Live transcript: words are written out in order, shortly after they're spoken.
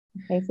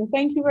Okay, so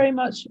thank you very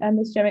much,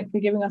 Ms. Jemec, for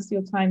giving us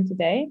your time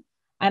today.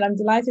 And I'm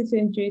delighted to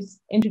introduce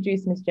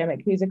Ms.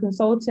 Jemec, who's a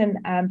consultant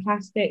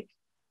plastic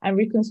and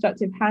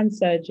reconstructive hand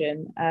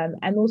surgeon,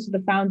 and also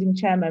the founding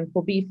chairman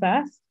for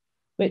BFIRST,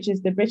 which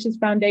is the British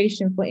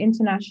Foundation for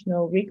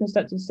International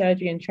Reconstructive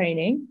Surgery and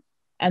Training,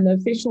 and the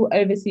official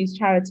overseas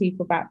charity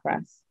for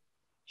BFIRST.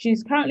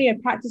 She's currently a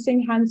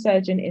practicing hand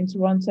surgeon in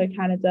Toronto,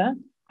 Canada,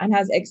 and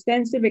has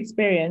extensive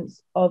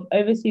experience of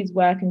overseas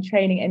work and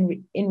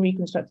training in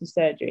reconstructive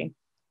surgery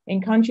in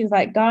countries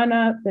like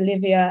Ghana,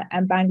 Bolivia,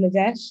 and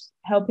Bangladesh,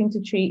 helping to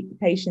treat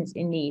patients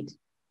in need.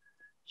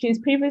 She has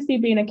previously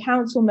been a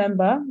council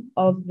member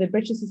of the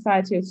British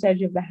Society of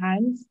Surgery of the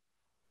Hands,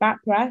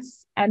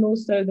 BFIRST, and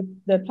also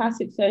the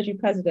plastic surgery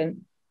president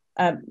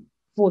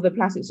for the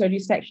plastic surgery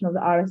section of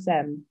the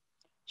RSM.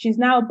 She's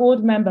now a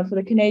board member for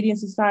the Canadian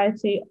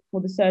Society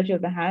for the Surgery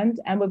of the Hand,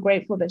 and we're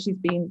grateful that she's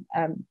been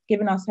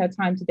given us her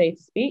time today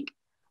to speak.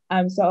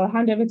 So I'll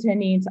hand over to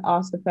Haneen to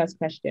ask the first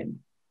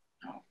question.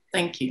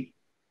 Thank you.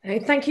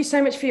 Thank you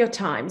so much for your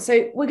time.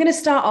 So we're going to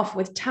start off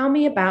with, tell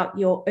me about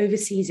your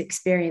overseas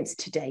experience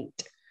to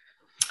date.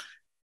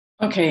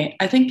 Okay,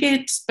 I think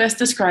it's best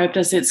described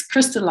as it's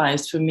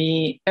crystallized for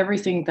me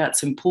everything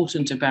that's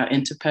important about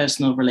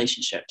interpersonal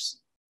relationships.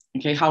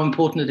 Okay, how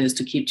important it is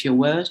to keep to your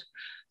word,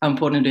 how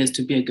important it is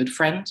to be a good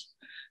friend,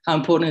 how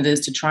important it is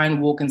to try and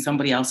walk in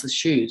somebody else's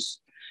shoes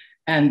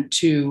and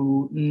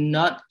to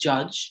not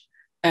judge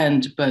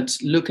but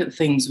look at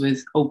things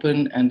with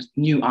open and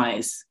new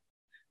eyes.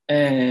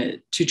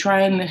 To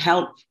try and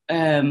help,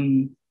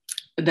 that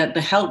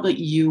the help that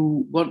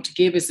you want to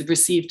give is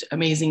received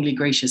amazingly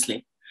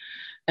graciously,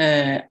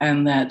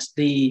 and that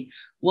the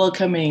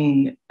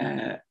welcoming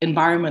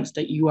environment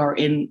that you are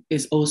in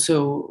is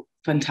also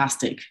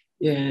fantastic.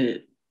 That's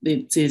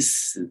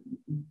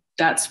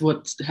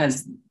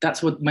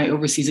what my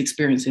overseas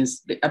experience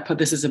is. I put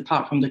this as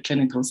apart from the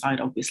clinical side,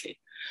 obviously,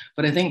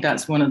 but I think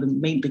that's one of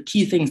the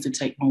key things to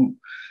take home.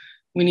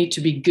 We need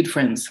to be good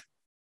friends.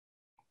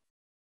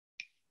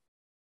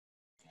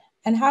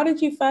 And how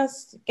did you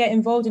first get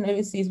involved in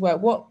overseas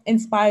work? What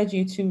inspired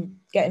you to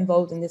get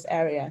involved in this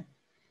area?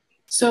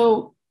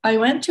 So I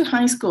went to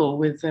high school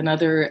with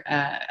another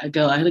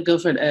girl. I had a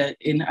girlfriend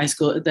in high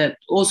school that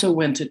also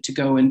wanted to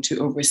go into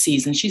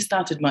overseas, and she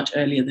started much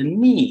earlier than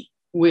me,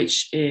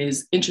 which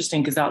is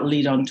interesting because that'll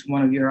lead on to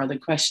one of your other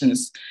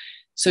questions.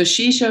 So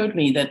she showed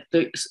me that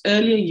the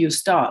earlier you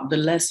start, the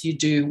less you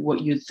do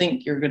what you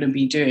think you're going to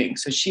be doing.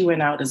 So she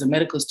went out as a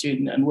medical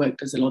student and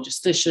worked as a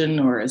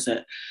logistician or as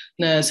a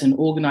nurse, an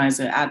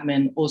organizer,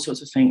 admin, all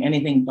sorts of things,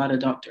 anything but a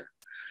doctor.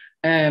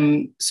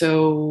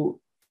 So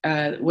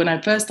when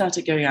I first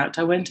started going out,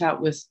 I went out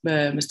with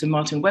Mr.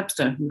 Martin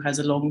Webster, who has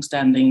a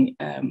long-standing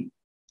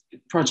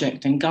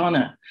project in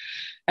Ghana.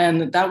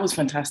 And that was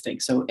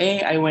fantastic. So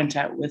I went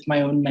out with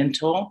my own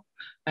mentor.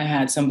 I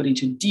had somebody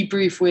to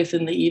debrief with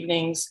in the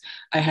evenings.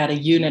 I had a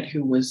unit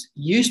who was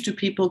used to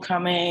people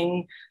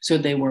coming, so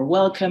they were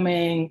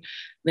welcoming.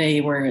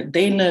 They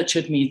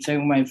nurtured me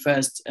through my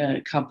first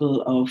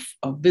couple of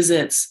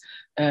visits.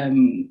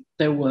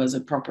 There was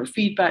a proper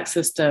feedback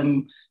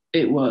system.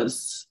 I went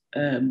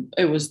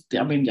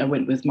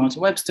with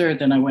Martin Webster,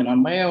 then I went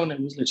on my own.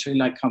 It was literally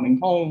like coming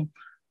home.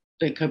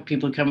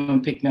 People come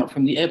and pick me up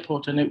from the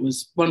airport, and it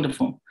was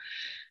wonderful.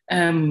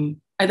 I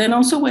then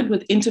also went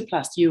with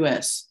Interplast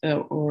US,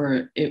 and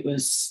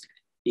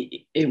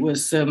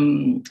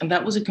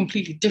that was a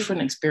completely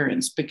different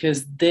experience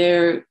because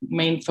their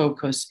main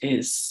focus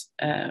is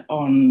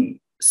on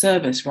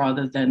service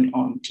rather than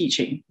on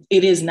teaching.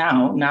 It is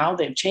now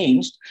they've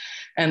changed,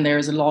 and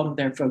there's a lot of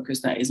their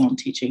focus that is on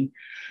teaching.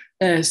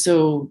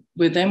 So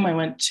with them, I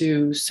went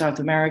to South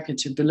America,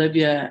 to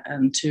Bolivia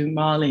and to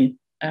Mali,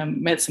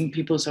 met some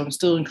people, so I'm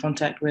still in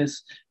contact with,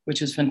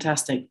 which is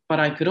fantastic. But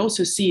I could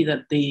also see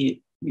that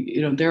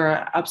there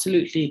are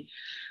absolutely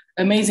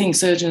amazing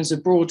surgeons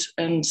abroad,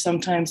 and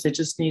sometimes they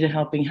just need a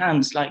helping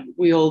hand, like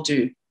we all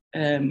do.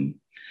 And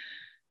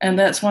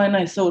that's why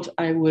I thought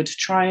I would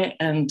try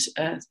and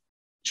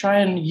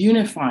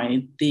unify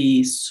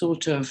the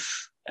sort of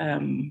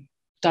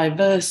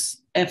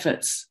diverse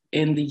efforts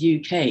in the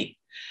UK.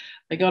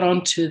 I got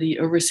onto the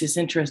Overseas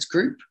Interest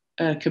Group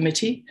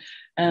Committee,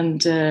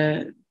 and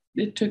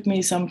it took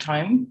me some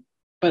time.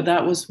 But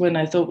that was when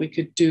I thought we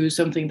could do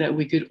something that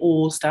we could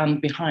all stand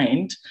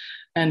behind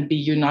and be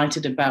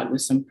united about,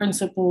 with some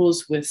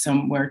principles, with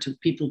somewhere to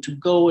people to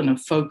go and a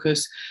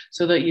focus,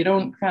 so that you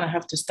don't kind of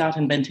have to start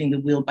inventing the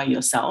wheel by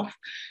yourself,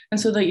 and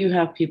so that you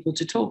have people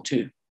to talk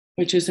to,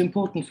 which is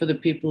important for the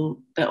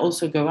people that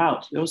also go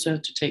out. You also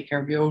have to take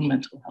care of your own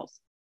mental health.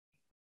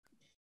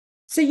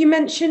 So you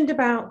mentioned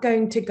about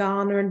going to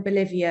Ghana and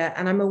Bolivia,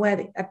 and I'm aware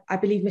that I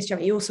believe, Ms.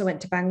 Jemec, you also went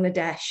to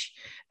Bangladesh.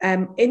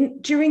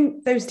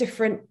 During those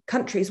different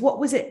countries, what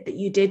was it that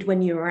you did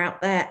when you were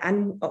out there,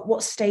 and at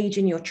what stage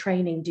in your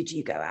training did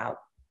you go out?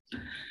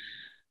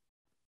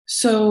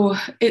 So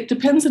it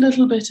depends a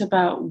little bit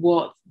about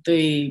what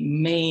the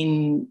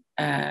main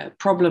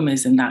problem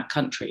is in that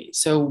country.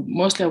 So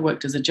mostly I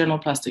worked as a general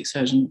plastic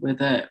surgeon with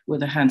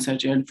a hand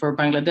surgery, and for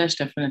Bangladesh,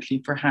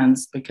 definitely for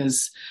hands,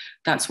 because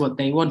that's what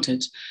they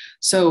wanted.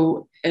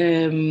 So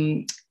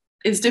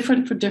it's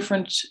different for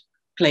different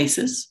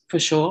places, for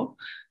sure.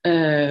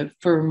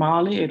 For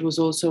Mali, it was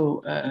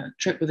also a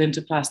trip with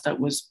Interplast that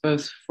was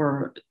both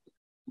for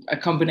a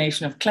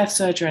combination of cleft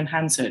surgery and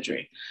hand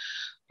surgery.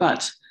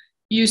 But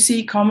you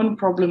see common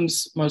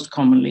problems most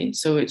commonly.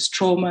 So it's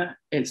trauma,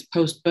 it's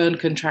post-burn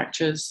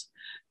contractures,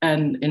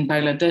 and in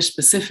Bangladesh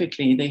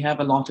specifically, they have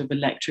a lot of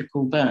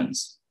electrical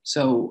burns.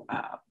 So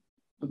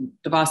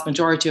the vast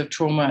majority of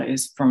trauma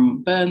is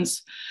from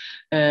burns.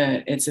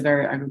 It's a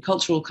very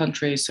agricultural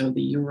country, so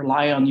that you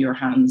rely on your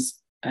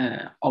hands,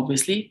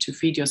 obviously, to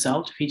feed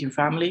yourself, to feed your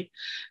family.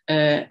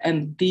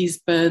 And these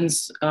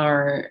burns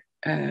are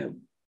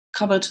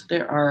covered.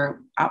 There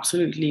are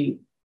absolutely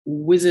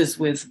whizzes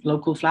with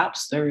local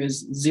flaps. There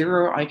is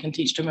zero I can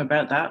teach them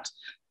about that.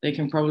 They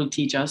can probably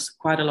teach us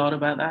quite a lot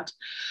about that.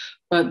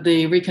 But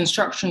the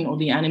reconstruction or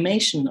the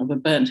animation of a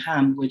burnt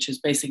hand, which is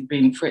basically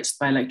being fritzed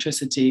by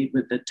electricity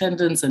with the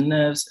tendons and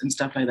nerves and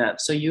stuff like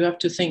that. So you have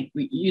to think,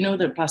 you know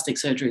that plastic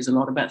surgery is a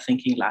lot about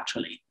thinking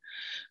laterally,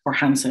 or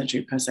hand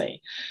surgery per se.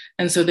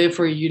 And so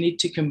therefore you need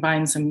to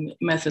combine some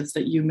methods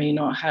that you may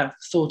not have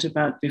thought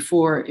about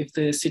before if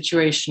the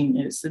situation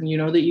is, and you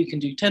know that you can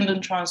do tendon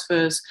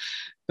transfers,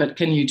 but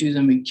can you do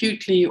them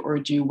acutely, or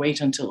do you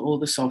wait until all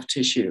the soft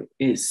tissue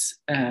is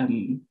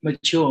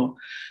mature?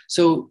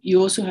 So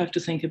you also have to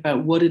think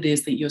about what it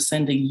is that you're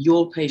sending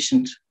your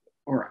patient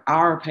or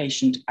our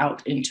patient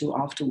out into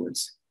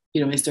afterwards.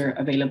 You know, is there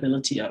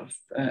availability of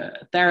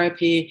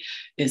therapy?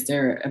 Is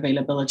there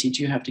availability?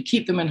 Do you have to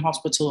keep them in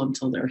hospital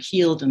until they're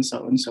healed, and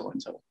so on and so on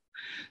and so on?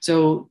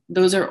 So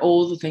those are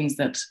all the things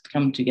that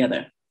come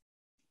together.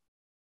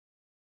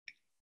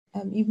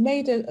 You've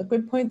made a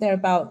good point there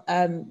about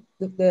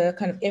the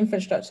kind of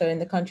infrastructure in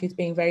the countries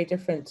being very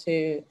different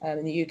to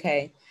in the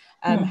UK.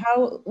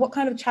 What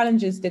kind of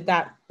challenges did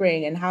that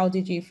bring, and how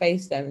did you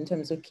face them in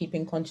terms of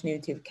keeping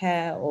continuity of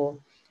care or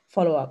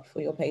follow-up for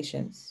your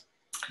patients?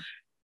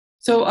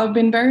 So I've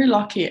been very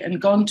lucky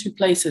and gone to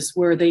places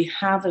where they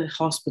have a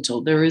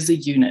hospital. There is a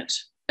unit,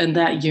 and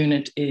that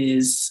unit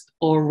is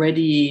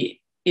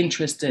already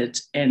interested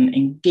and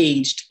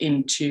engaged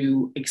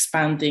into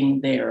expanding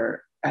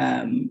their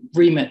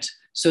remit.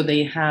 So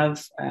they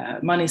have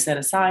money set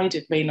aside.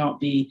 It may not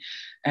be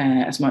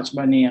as much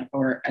money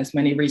or as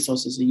many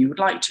resources as you would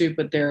like to,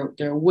 but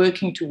they're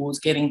working towards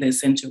getting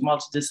this into a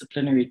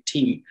multidisciplinary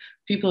team.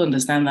 People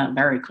understand that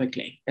very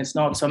quickly. It's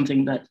not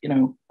something that, you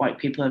know, white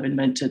people have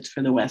invented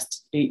for the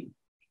West.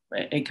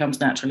 It comes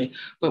naturally.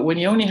 But when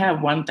you only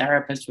have one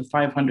therapist for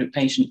 500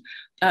 patients,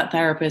 that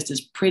therapist is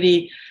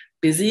pretty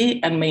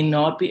busy and may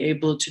not be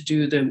able to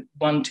do the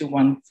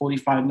 1-to-1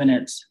 45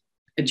 minutes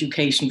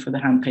education for the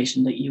hand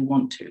patient that you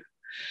want to.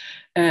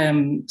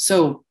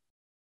 So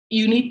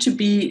you need to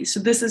be,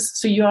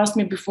 so you asked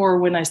me before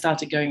when I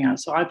started going out.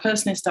 So I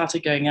personally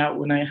started going out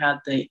when I had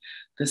the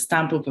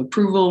stamp of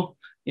approval,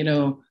 you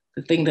know,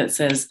 the thing that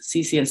says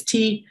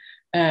CCST,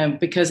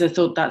 because I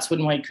thought that's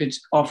when I could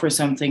offer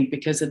something,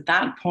 because at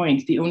that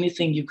point, the only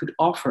thing you could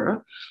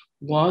offer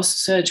was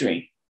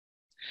surgery.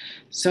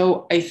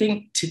 So I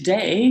think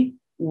today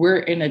we're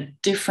in a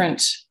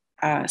different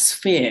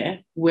sphere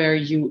where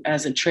you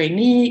as a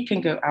trainee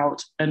can go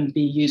out and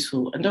be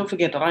useful. And don't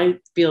forget that I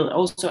feel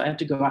also I have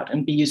to go out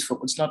and be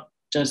useful. It's not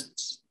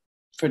just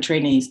for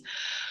trainees.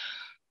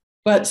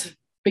 But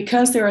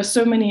because there are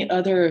so many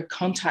other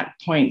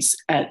contact points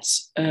at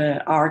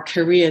our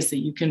careers that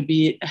you can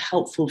be a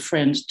helpful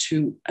friend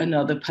to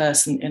another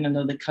person in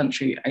another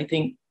country, I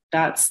think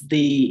that's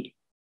the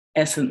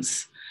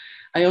essence.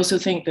 I also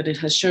think that it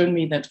has shown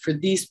me that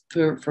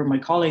for my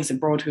colleagues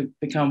abroad who've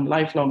become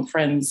lifelong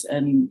friends,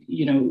 and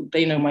you know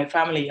they know my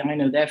family, I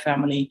know their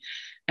family,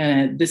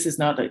 this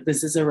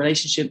is a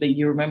relationship that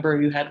you remember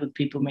you had with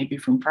people maybe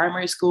from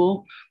primary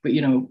school, but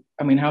you know,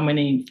 I mean, how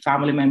many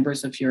family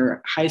members of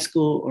your high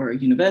school or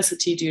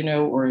university do you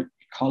know, or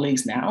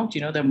colleagues now? Do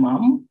you know their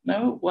mom?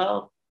 No?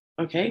 Well,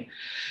 okay.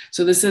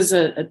 So this is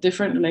a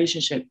different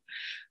relationship,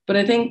 but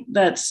I think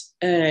that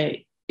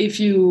if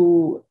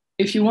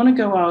you want to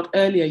go out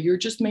earlier, you're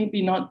just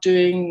maybe not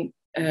doing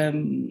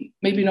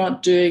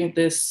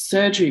this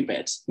surgery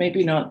bit,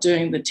 maybe not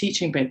doing the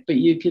teaching bit, but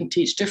you can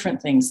teach different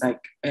things.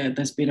 Like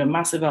there's been a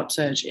massive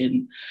upsurge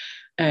in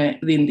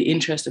the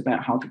interest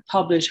about how to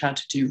publish, how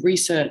to do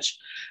research.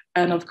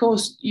 And of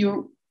course,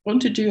 you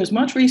want to do as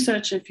much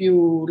research if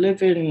you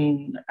live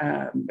in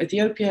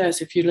Ethiopia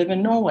as if you live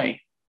in Norway,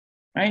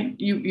 right?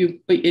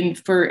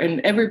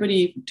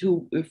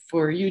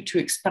 For you to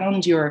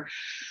expand your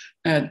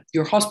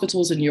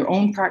hospitals and your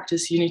own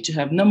practice, you need to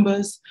have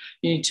numbers,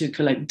 you need to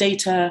collect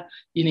data,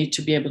 you need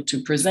to be able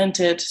to present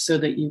it so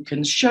that you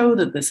can show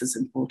that this is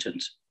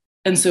important.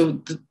 And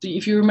so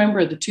if you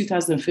remember the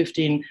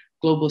 2015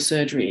 Global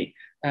Surgery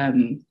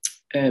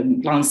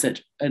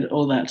Lancet and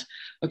all that,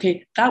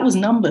 okay, that was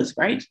numbers,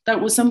 right?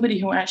 That was somebody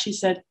who actually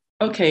said,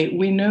 okay,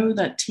 we know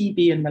that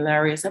TB and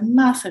malaria is a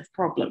massive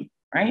problem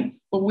right?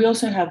 But we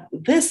also have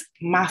this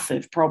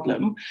massive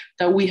problem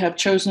that we have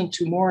chosen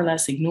to more or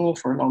less ignore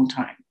for a long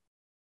time.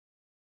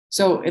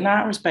 So in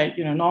that respect,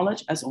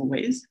 knowledge, as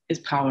always, is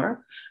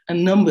power,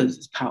 and numbers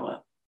is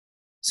power.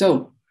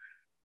 So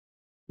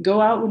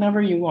go out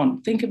whenever you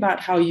want. Think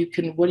about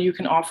what you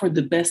can offer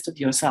the best of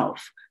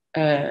yourself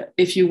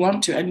if you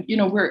want to. And,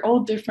 we're all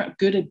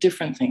good at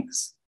different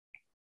things.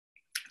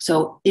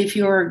 So if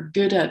you're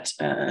good at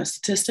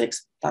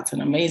statistics, that's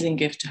an amazing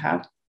gift to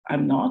have.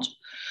 I'm not.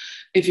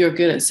 If you're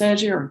good at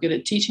surgery or good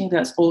at teaching,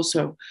 that's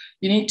also,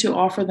 you need to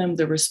offer them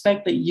the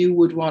respect that you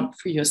would want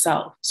for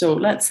yourself. So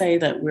let's say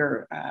that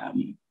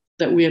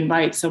we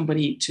invite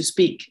somebody to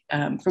speak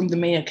from the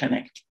Mayo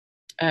Clinic.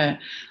 I'd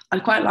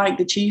quite like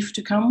the chief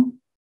to come.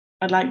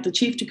 I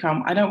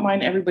don't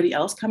mind everybody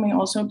else coming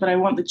also, but I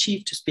want the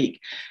chief to speak.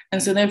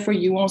 And so therefore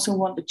you also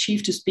want the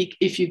chief to speak.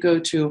 If you go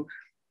to,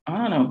 I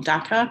don't know,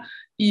 Dhaka,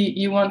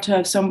 you want to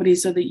have somebody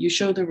so that you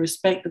show the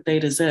respect that they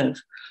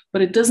deserve.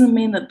 But it doesn't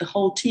mean that the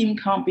whole team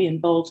can't be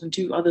involved and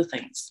do other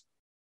things.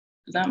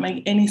 Does that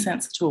make any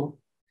sense at all?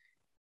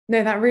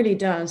 No, that really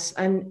does.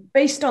 And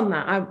based on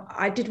that,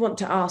 I did want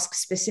to ask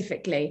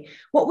specifically,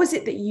 what was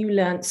it that you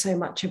learned so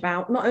much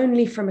about, not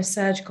only from a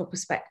surgical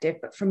perspective,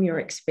 but from your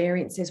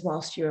experiences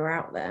whilst you were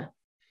out there?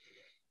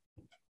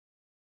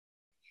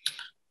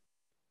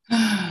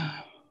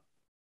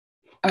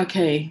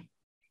 Okay.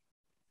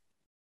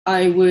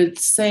 I would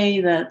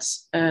say that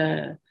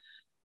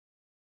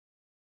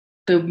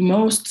the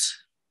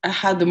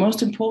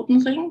most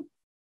important thing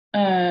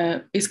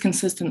is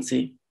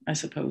consistency, I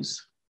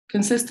suppose.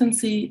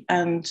 Consistency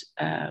and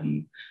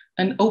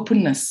an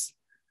openness,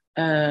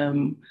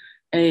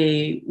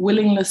 a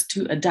willingness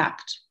to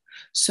adapt.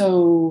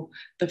 So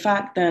the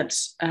fact that,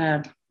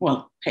 they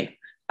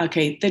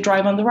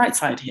drive on the right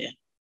side here.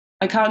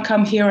 I can't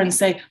come here and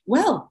say,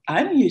 well,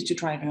 I'm used to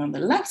driving on the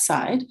left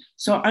side,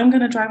 so I'm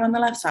going to drive on the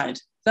left side.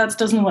 That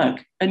doesn't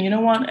work. And you know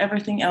what?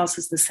 Everything else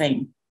is the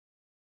same.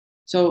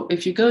 So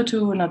if you go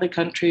to another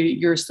country,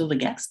 you're still a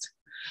guest.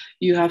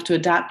 You have to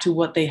adapt to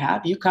what they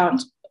have. You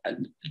can't,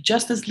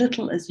 just as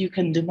little as you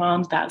can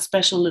demand that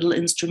special little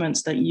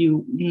instruments that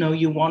you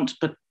want,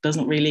 but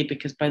doesn't really,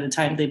 because by the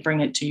time they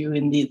bring it to you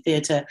in the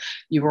theater,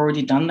 you've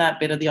already done that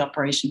bit of the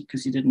operation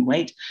because you didn't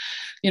wait.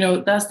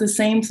 That's the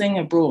same thing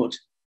abroad.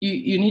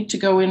 You need to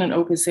go in and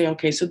open, say,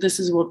 okay, so this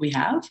is what we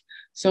have.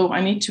 So I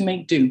need to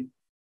make do.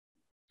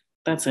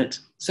 That's it.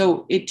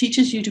 So it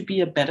teaches you to be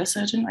a better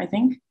surgeon, I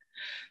think.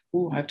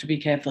 I have to be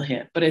careful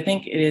here. But I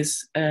think it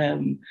is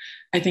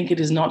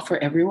not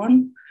for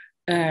everyone.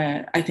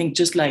 I think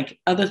just like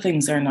other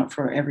things are not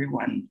for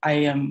everyone. I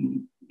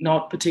am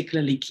not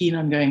particularly keen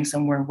on going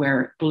somewhere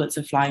where bullets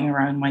are flying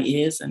around my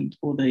ears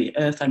or the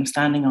earth I'm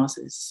standing on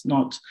is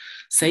not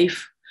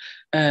safe.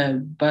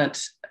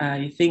 But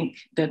I think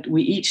that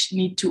we each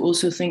need to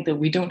also think that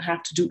we don't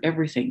have to do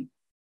everything,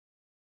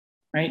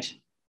 right?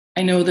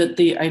 I know that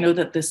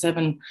the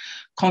 7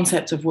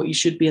 concepts of what you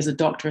should be as a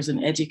doctor, as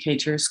an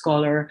educator,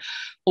 scholar,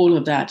 all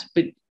of that.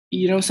 But,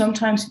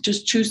 sometimes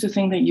just choose the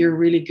thing that you're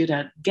really good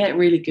at, get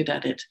really good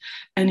at it.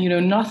 And,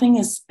 nothing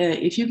is,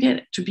 if you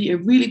get to be a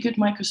really good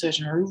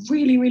microsurgeon or a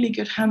really, really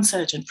good hand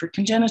surgeon for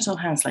congenital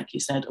hands, like you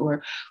said,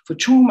 or for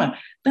trauma,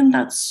 then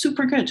that's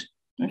super good.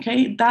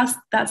 Okay,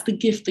 that's the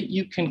gift that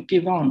you can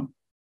give on,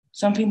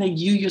 something that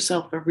you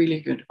yourself are really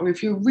good. Or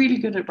if you're really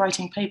good at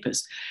writing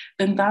papers,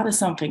 then that is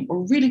something,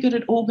 or really good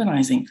at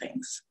organizing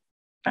things.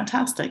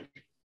 Fantastic.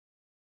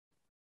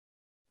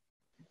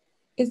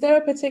 Is there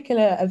a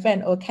particular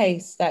event or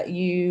case that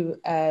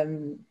you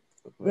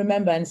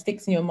remember and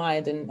sticks in your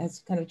mind and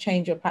has kind of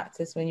changed your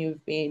practice when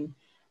you've been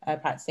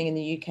practicing in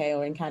the UK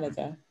or in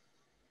Canada?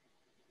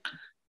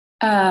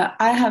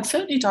 I have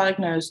certainly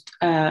diagnosed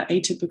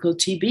atypical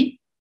TB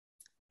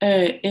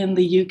in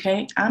the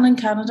UK and in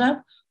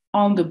Canada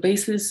on the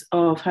basis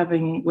of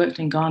having worked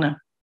in Ghana,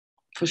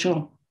 for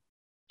sure.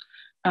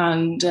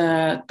 And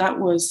that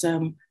was,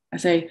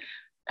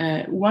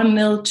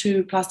 1-0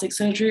 to plastic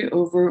surgery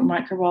over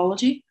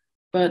microbiology,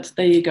 but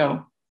there you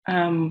go.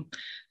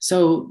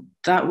 So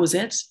that was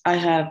it. I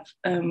have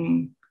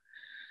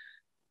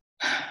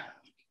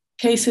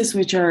cases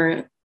which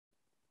are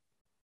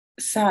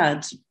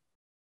sad,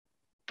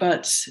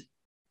 but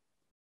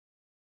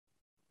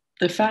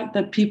the fact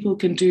that people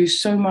can do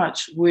so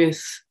much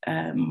with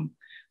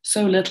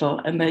so little,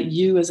 and that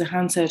you as a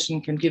hand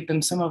surgeon can give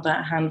them some of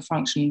that hand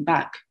function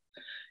back,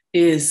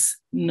 is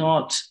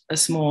not a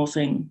small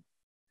thing.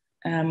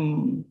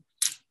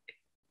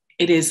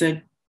 It is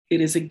a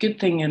good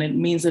thing, and it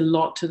means a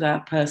lot to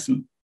that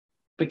person,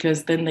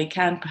 because then they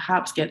can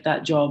perhaps get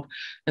that job,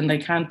 and they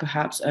can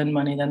perhaps earn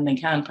money, then they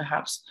can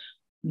perhaps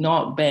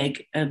not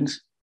beg and,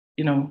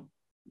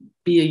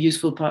 be a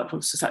useful part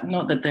of society.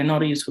 Not that they're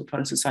not a useful part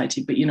of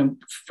society, but,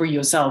 for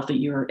yourself, that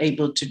you're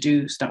able to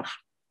do stuff.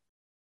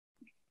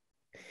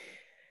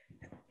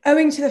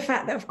 Owing to the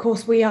fact that, of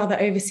course, we are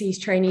the Overseas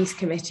Trainees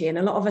Committee, and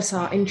a lot of us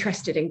are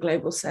interested in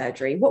global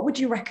surgery, what would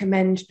you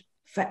recommend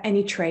for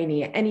any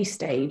trainee at any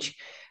stage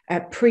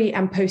pre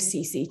and post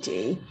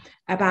CCT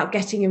about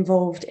getting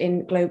involved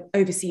in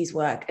overseas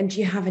work? And do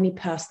you have any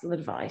personal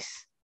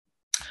advice?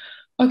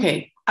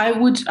 Okay, I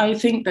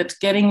think that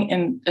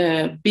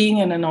being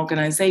in an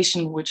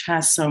organization which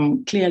has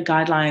some clear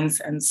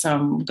guidelines and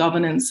some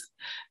governance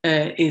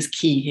is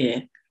key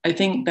here. I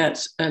think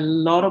that a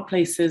lot of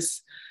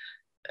places,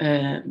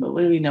 but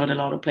maybe not a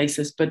lot of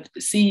places, but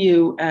see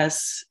you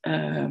as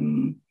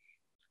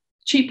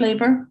cheap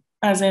labor,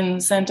 as in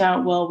sent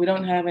out. Well, we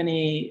don't have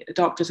any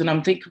doctors, and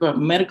I'm thinking about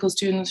medical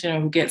students,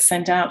 who get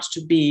sent out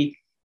to be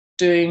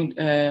doing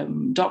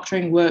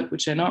doctoring work,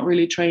 which they're not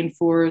really trained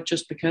for,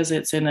 just because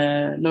it's in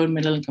a low and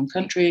middle income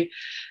country.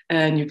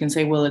 And you can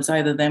say, well, it's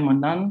either them or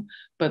none.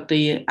 But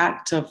the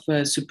act of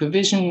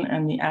supervision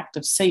and the act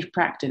of safe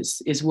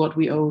practice is what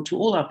we owe to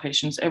all our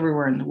patients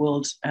everywhere in the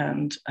world.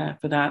 And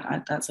for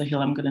that, that's a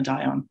hill I'm going to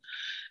die on.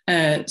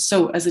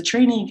 So as a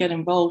trainee, get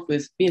involved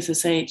with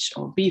BSSH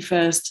or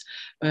BFIRST,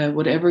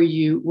 whatever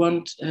you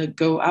want,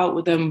 go out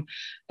with them,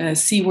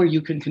 see where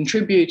you can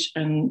contribute.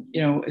 And,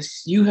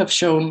 as you have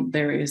shown,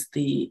 there is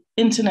the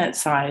internet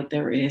side,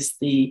 there is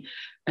the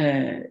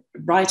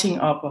writing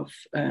up of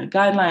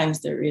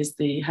guidelines, there is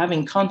the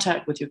having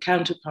contact with your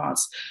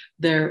counterparts,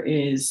 there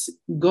is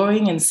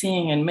going and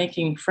seeing and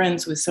making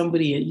friends with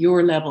somebody at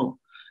your level.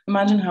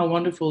 Imagine how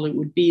wonderful it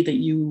would be that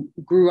you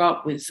grew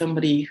up with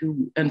somebody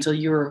who, until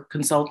you're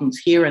consultants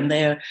here and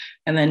there,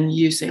 and then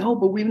you say, oh,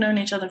 but we've known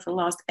each other for the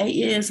last 8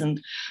 years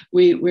and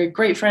we're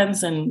great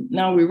friends and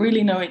now we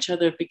really know each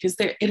other, because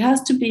it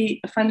has to be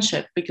a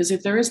friendship, because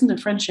if there isn't a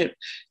friendship,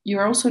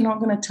 you're also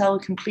not going to tell a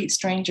complete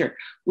stranger,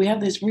 we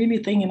have this really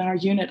thing in our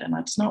unit and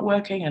it's not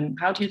working, and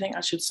how do you think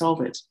I should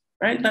solve it?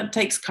 Right? That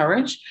takes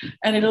courage.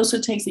 And it also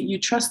takes that you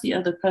trust the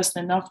other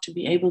person enough to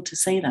be able to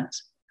say that.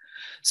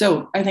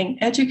 So I think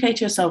educate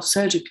yourself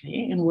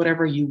surgically in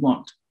whatever you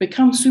want.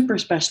 Become super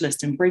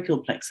specialist in brachial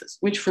plexus,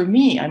 which for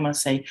me, I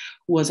must say,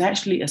 was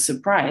actually a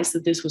surprise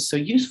that this was so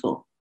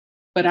useful.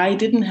 But I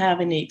didn't have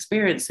any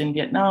experience in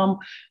Vietnam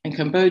and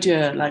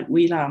Cambodia like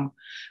Huy Lam.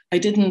 I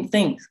didn't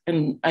think,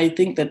 and I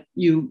think that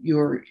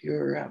your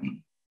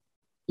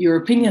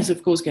opinions,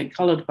 of course, get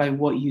colored by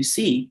what you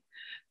see.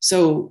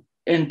 So,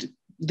 and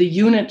the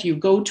unit you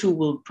go to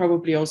will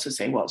probably also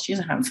say, well, she's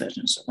a hand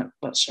surgeon, so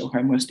let's show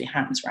her mostly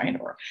hands, right?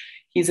 Or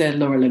he's a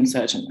lower limb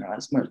surgeon,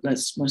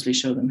 let's mostly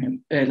show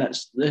him.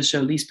 Let's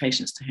show these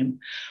patients to him.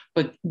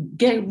 But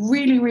get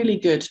really, really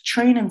good,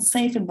 train in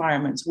safe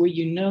environments where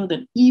you know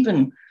that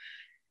even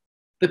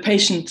the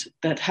patient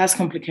that has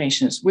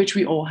complications, which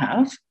we all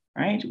have,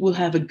 right, will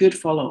have a good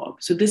follow-up.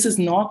 So this is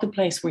not the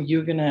place where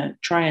you're gonna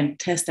try and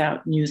test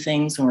out new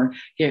things or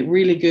get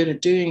really good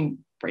at doing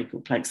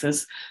brachial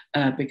plexus,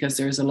 because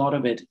there's a lot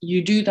of it.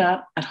 You do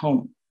that at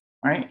home,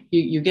 right?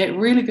 You get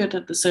really good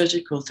at the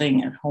surgical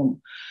thing at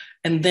home,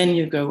 and then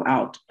you go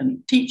out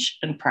and teach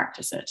and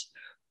practice it.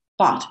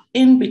 But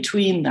in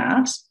between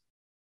that,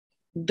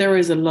 there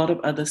is a lot of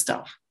other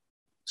stuff.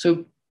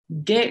 So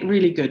get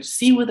really good.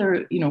 See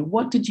whether,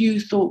 what did you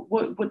thought,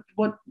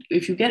 what,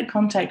 if you get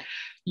contact,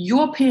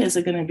 your peers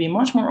are going to be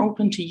much more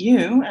open to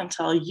you and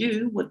tell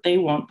you what they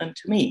want than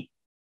to me,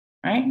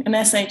 right?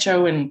 An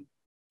SHO in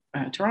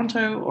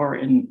Toronto or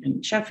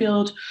in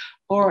Sheffield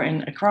or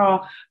in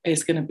Accra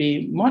is going to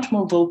be much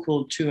more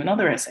vocal to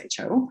another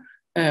SHO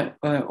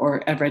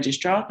or a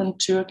registrar than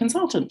to a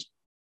consultant,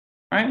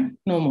 right?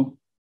 Normal.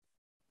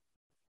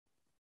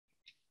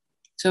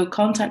 So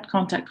contact.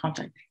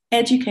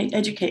 Educate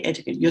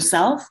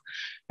yourself,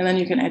 and then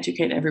you can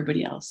educate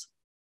everybody else,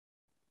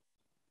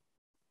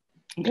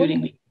 including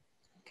me.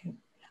 Okay.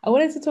 I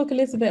wanted to talk a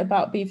little bit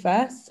about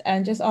BFIRST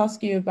and just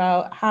ask you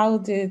about how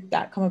did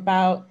that come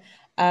about?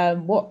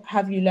 What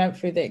have you learned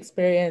through the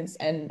experience,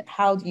 and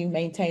how do you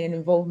maintain an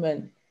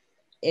involvement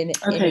in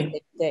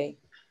it day?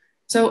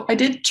 So I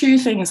did two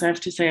things, I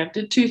have to say. I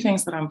did two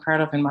things that I'm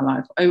proud of in my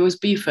life. I was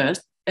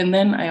BFIRST, and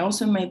then I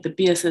also made the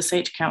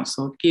BSSH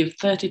Council give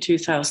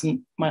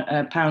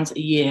 £32,000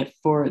 a year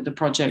for the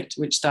project,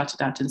 which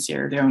started out in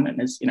Sierra Leone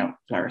and is,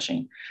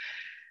 flourishing.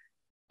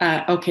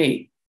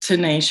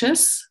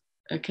 Tenacious,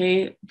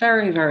 very,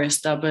 very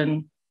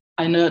stubborn.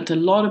 I learned a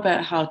lot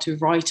about how to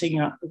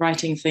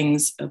writing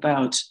things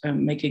about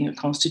making a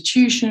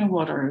constitution,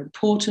 what are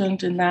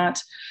important in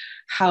that,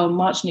 how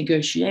much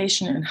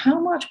negotiation and how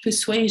much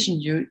persuasion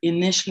you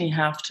initially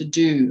have to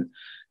do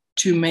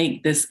to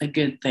make this a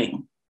good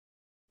thing.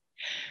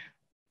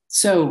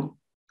 So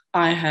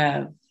I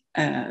have,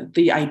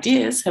 the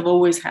ideas have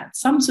always had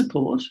some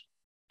support,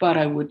 but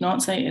I would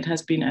not say it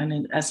has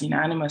been as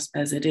unanimous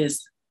as it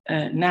is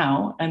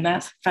now, and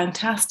that's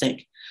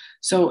fantastic.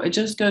 So it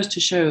just goes to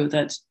show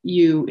that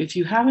if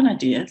you have an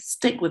idea,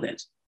 stick with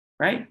it,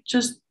 right?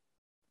 Just,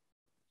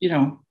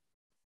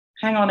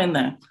 hang on in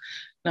there,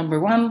 number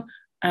one.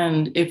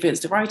 And if it's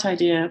the right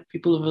idea,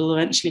 people will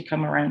eventually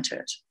come around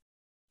to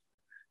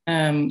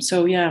it.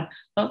 So yeah,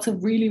 lots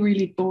of really,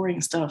 really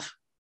boring stuff.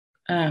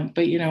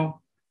 But,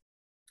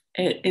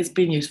 it's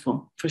been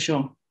useful for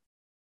sure.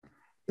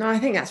 No, I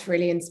think that's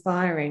really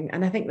inspiring.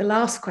 And I think the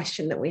last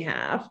question that we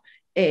have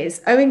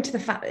is, owing to the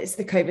fact that it's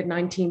the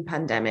COVID-19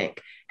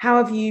 pandemic, how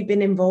have you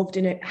been involved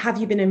in it? Have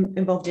you been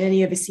involved in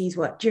any overseas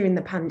work during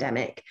the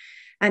pandemic?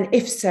 And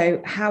if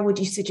so, how would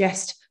you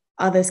suggest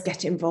others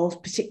get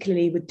involved,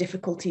 particularly with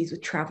difficulties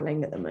with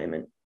traveling at the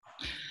moment?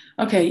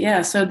 Okay,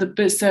 yeah. So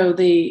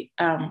the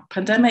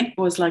pandemic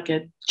was like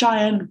a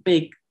giant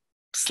big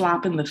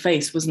slap in the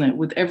face, wasn't it?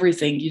 With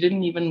everything, you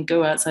didn't even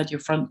go outside your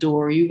front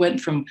door. You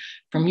went from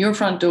your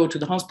front door to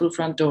the hospital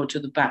front door to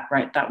the back,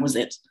 right? That was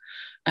it,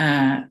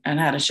 and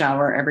had a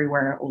shower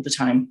everywhere all the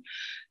time.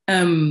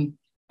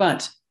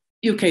 But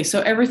okay,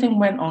 so everything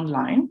went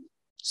online.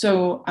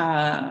 So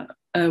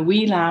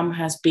WeLam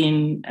has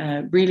been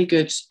really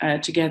good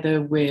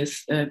together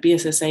with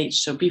BSSH.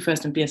 So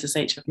BFIRST and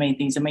BSSH have made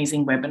these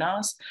amazing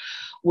webinars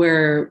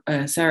where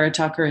Sarah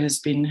Tucker has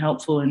been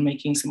helpful in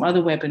making some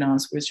other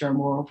webinars which are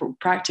more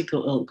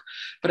practical ilk.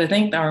 But I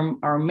think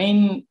our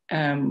main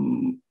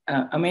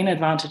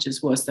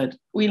advantages was that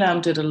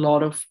WeLam did a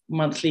lot of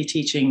monthly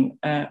teaching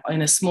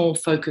in a small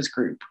focus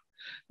group,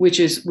 which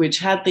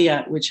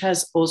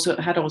has also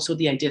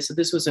the idea. So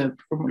this was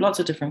from lots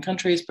of different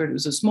countries, but it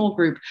was a small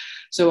group.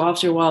 So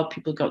after a while,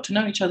 people got to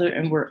know each other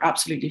and were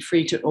absolutely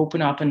free to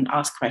open up and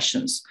ask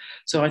questions.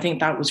 So I think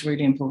that was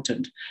really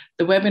important.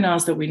 The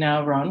webinars that we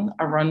now run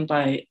are run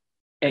by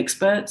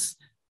experts,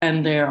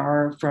 and they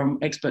are from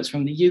experts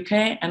from the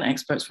UK and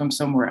experts from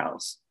somewhere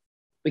else.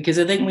 Because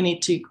I think we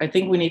need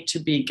to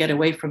get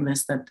away from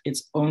this, that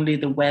it's only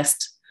the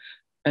West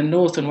and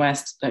North and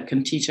West that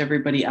can teach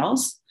everybody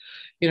else.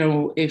 You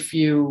know,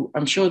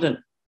 I'm sure that,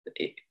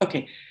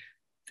 okay,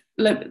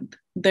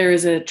 there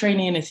is a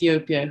trainee in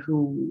Ethiopia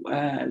who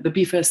the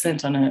BFIRST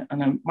sent on a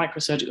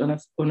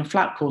microsurgical, on a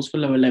flap course for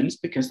lower limbs,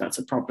 because that's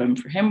a problem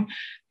for him.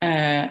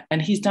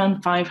 And he's done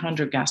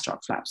 500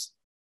 gastroc flaps,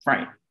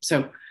 right?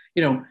 So,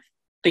 you know,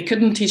 they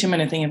couldn't teach him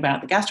anything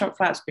about the gastroc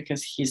flaps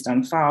because he's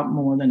done far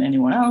more than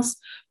anyone else,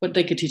 but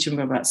they could teach him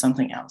about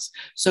something else.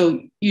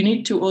 So you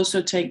need to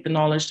also take the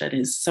knowledge that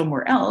is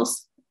somewhere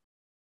else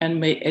and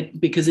make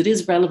it, because it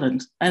is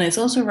relevant, and it's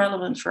also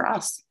relevant for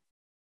us,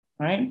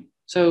 right?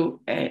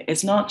 So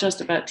it's not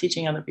just about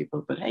teaching other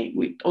people, but hey,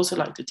 we also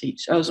like to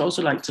teach. I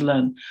also like to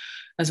learn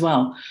as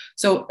well.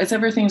 So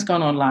everything's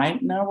gone online.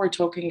 Now we're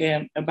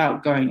talking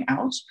about going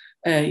out.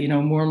 You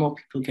know, more and more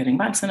people getting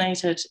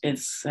vaccinated.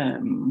 It's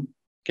going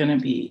to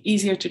be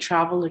easier to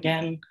travel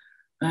again.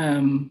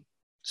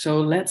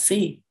 So let's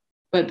see.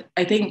 But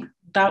I think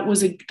that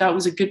was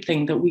a good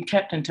thing that we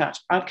kept in touch.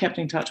 I've kept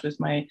in touch with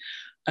my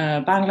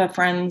Bangla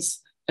friends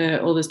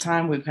all this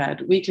time. We've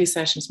had weekly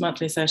sessions,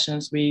 monthly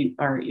sessions.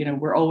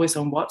 We're always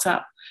on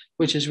WhatsApp,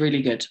 which is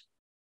really good.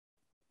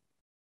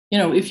 You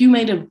know, if you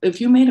made a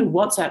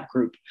WhatsApp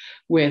group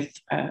with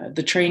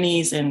the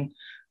trainees in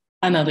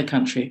another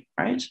country,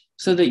 right?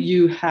 So that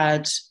you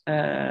had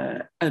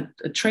a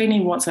trainee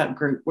WhatsApp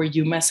group where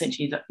you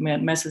message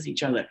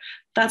each other.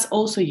 That's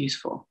also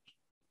useful.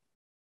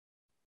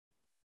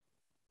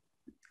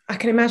 I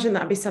can imagine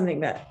that'd be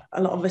something that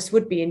a lot of us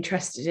would be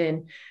interested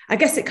in. I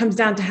guess it comes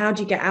down to, how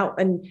do you get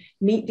out and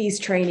meet these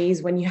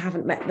trainees when you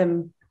haven't met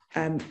them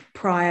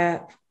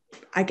prior?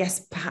 I guess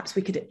perhaps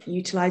we could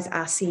utilize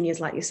our seniors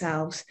like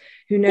yourselves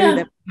who know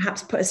them,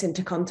 perhaps put us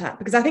into contact,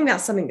 because I think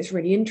that's something that's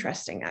really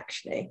interesting,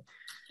 actually.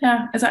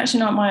 Yeah, it's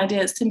actually not my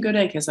idea. It's Tim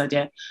Goodacre's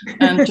idea.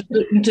 And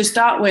to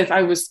start with,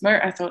 I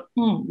thought,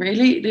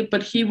 really?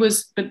 But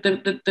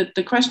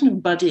the question of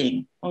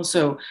buddying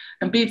also,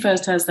 and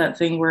BFIRST has that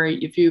thing where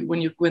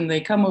when they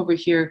come over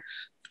here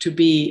to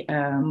be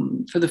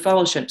for the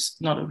fellowships,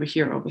 not over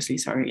here, obviously,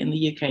 sorry, in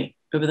the UK,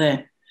 over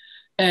there,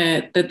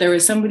 that there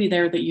is somebody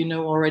there that you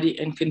know already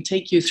and can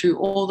take you through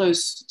all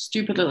those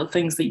stupid little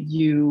things that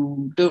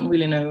you don't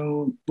really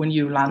know when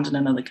you land in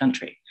another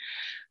country.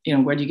 You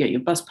know, where do you get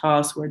your bus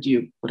pass? Where do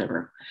you,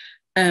 whatever.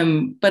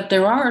 But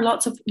there are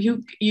lots of,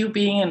 you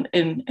being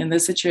in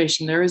this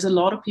situation, there is a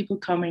lot of people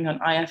coming on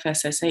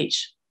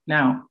IFSSH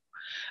now.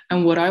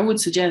 And what I would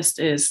suggest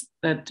is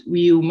that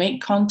we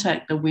make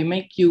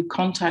you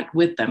contact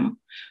with them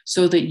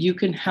so that you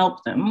can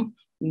help them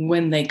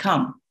when they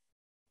come.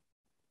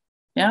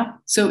 Yeah.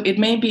 So it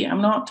may be,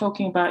 I'm not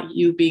talking about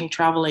you being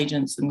travel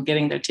agents and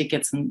getting their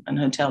tickets and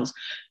hotels.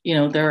 You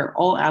know, they're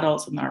all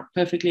adults and are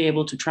perfectly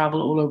able to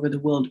travel all over the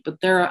world.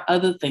 But there are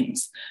other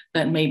things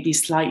that may be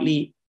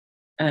slightly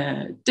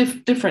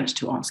different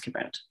to ask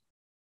about.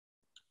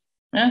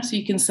 Yeah. So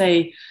you can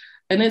say,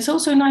 and it's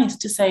also nice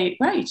to say,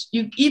 right,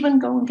 you even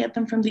go and get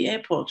them from the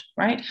airport,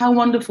 right? How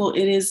wonderful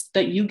it is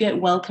that you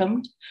get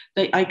welcomed,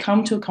 that I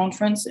come to a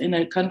conference in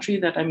a country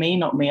that I may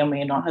or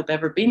may not have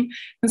ever been,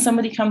 and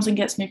somebody comes and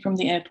gets me from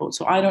the airport,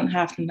 so I don't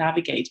have to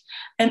navigate.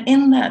 And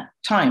in that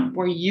time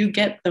where you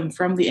get them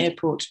from the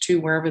airport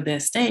to wherever they're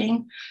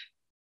staying,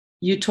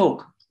 you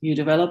talk, you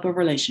develop a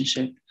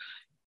relationship,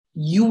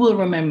 you will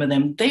remember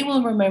them, they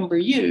will remember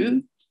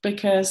you,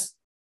 because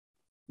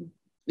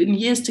in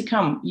years to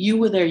come, you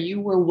were there, you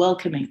were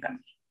welcoming them.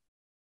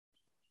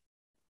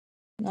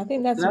 I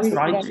think that's what really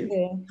I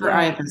do for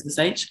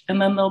IFSSH, and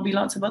then there'll be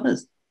lots of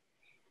others.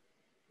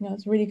 Yeah,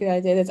 it's a really good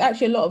idea. There's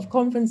actually a lot of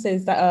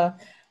conferences that are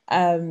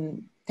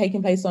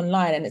taking place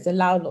online, and it's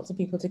allowed lots of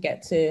people to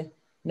get to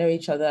know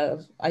each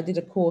other. I did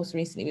a course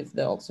recently with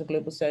the Oxford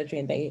Global Surgery,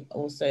 and they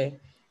also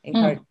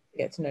encourage to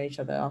get to know each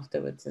other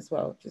afterwards as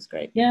well, which is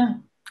great. Yeah,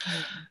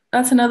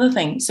 that's another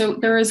thing. So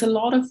there is a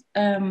lot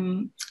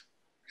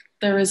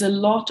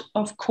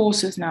of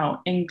courses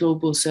now in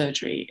global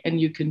surgery, and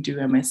you can do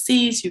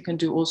MSCs, you can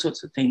do all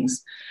sorts of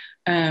things.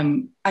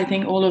 I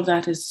think all of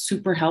that is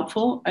super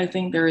helpful. I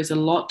think there is a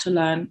lot to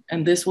learn,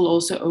 and this will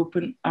also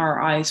open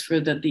our eyes for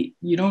that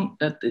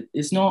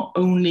it's not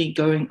only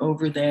going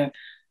over there,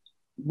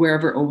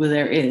 wherever over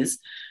there is,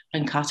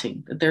 and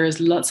cutting. That there is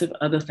lots of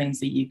other things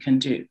that you can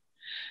do.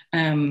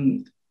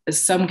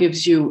 Some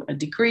gives you a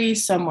degree,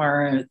 some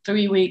are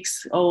 3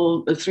 weeks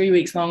old, 3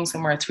 weeks long,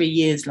 some are 3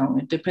 years long.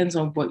 It depends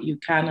on what you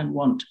can and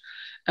want.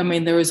 I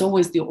mean, there is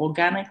always the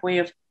organic way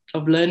of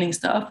learning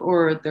stuff,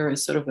 or there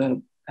is sort of a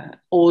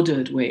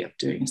ordered way of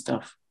doing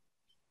stuff.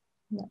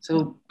 Yeah.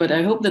 So, but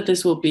I hope that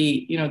this will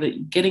be,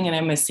 that getting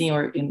an MSc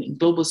or in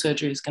global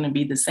surgery is going to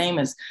be the same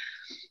as,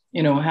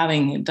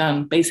 having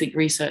done basic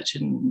research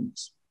and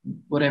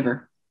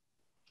whatever.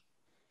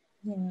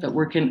 Yeah. That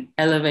we can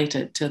elevate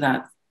it to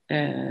that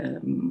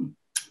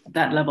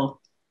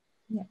level.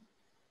 Yeah.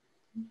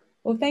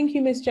 Well, thank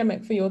you, Ms.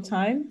 Jemec, for your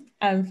time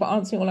and for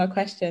answering all our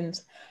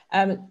questions.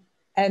 And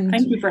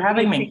thank you for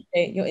having me.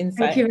 Your insight.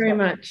 Thank you very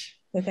much.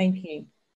 So thank you.